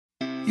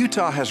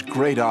Utah has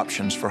great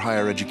options for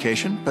higher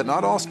education, but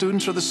not all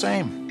students are the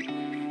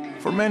same.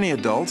 For many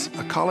adults,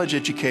 a college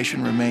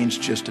education remains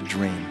just a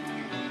dream.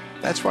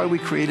 That's why we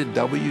created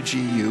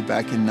WGU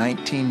back in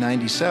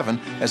 1997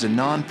 as a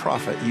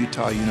nonprofit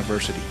Utah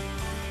university.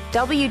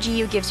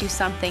 WGU gives you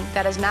something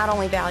that is not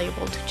only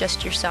valuable to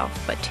just yourself,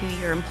 but to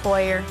your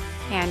employer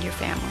and your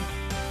family.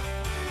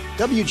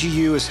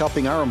 WGU is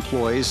helping our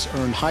employees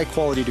earn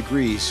high-quality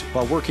degrees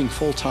while working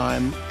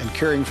full-time and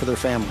caring for their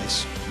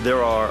families.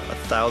 There are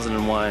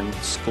 1,001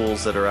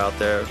 schools that are out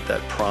there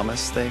that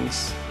promise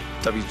things.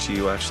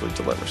 WGU actually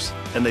delivers.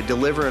 And they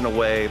deliver in a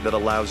way that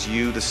allows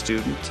you, the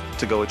student,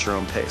 to go at your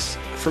own pace.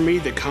 For me,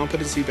 the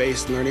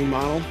competency-based learning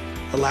model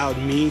allowed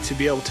me to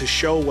be able to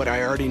show what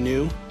I already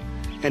knew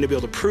and to be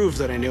able to prove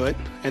that I knew it,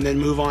 and then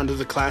move on to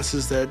the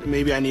classes that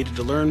maybe I needed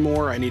to learn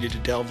more, I needed to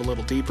delve a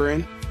little deeper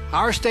in.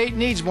 Our state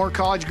needs more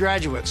college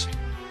graduates,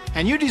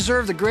 and you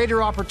deserve the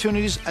greater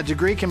opportunities a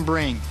degree can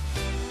bring.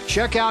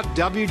 Check out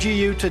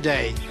WGU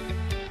today